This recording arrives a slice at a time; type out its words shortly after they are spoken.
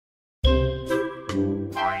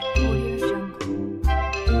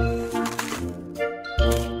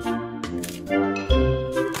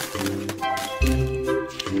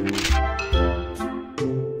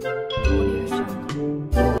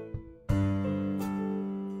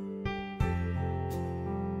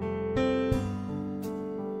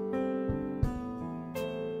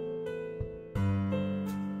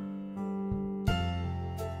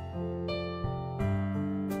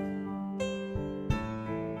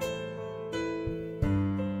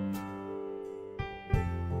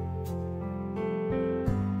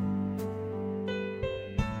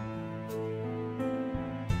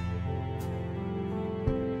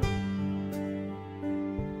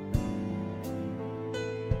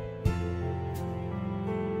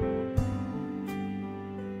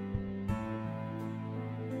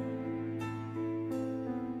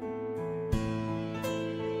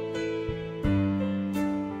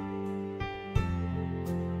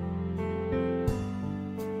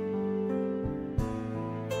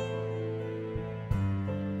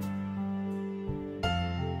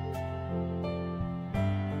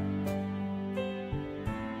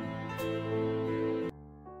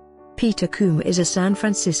Peter Combe is a San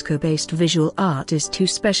Francisco-based visual artist who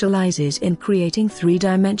specializes in creating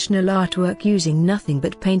three-dimensional artwork using nothing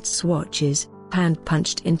but paint swatches,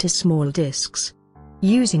 hand-punched into small discs.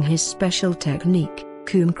 Using his special technique,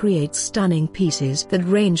 Combe creates stunning pieces that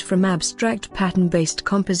range from abstract pattern-based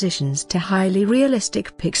compositions to highly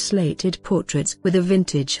realistic pixelated portraits with a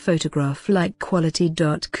vintage photograph-like quality.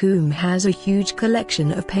 Combe has a huge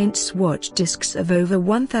collection of paint swatch discs of over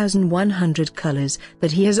 1,100 colors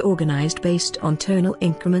that he has organized based on tonal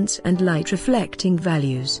increments and light-reflecting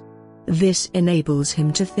values. This enables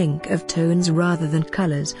him to think of tones rather than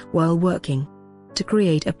colors while working. To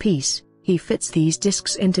create a piece, he fits these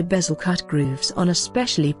discs into bezel-cut grooves on a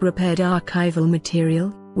specially prepared archival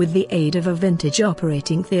material, with the aid of a vintage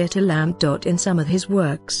operating theater lamp. In some of his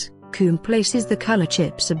works, Combe places the color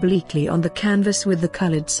chips obliquely on the canvas with the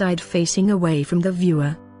colored side facing away from the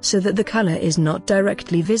viewer, so that the color is not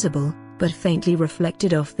directly visible, but faintly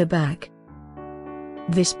reflected off the back.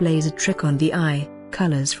 This plays a trick on the eye.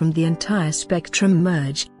 Colors from the entire spectrum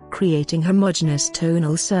merge, creating homogeneous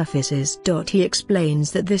tonal surfaces. He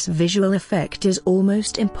explains that this visual effect is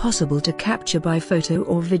almost impossible to capture by photo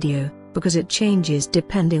or video, because it changes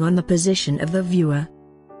depending on the position of the viewer.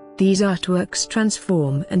 These artworks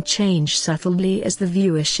transform and change subtly as the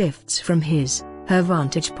viewer shifts from her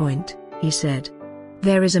vantage point, he said.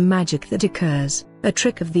 There is a magic that occurs, a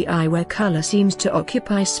trick of the eye where color seems to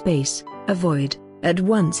occupy space, a void. At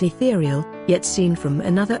once ethereal, yet seen from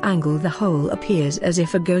another angle the whole appears as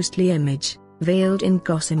if a ghostly image, veiled in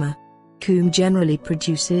gossamer. Combe generally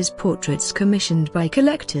produces portraits commissioned by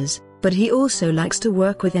collectors, but he also likes to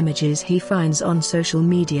work with images he finds on social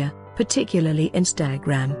media, particularly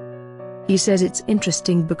Instagram. He says it's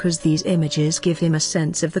interesting because these images give him a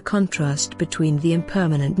sense of the contrast between the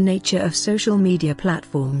impermanent nature of social media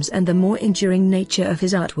platforms and the more enduring nature of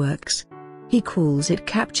his artworks. He calls it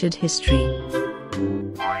captured history.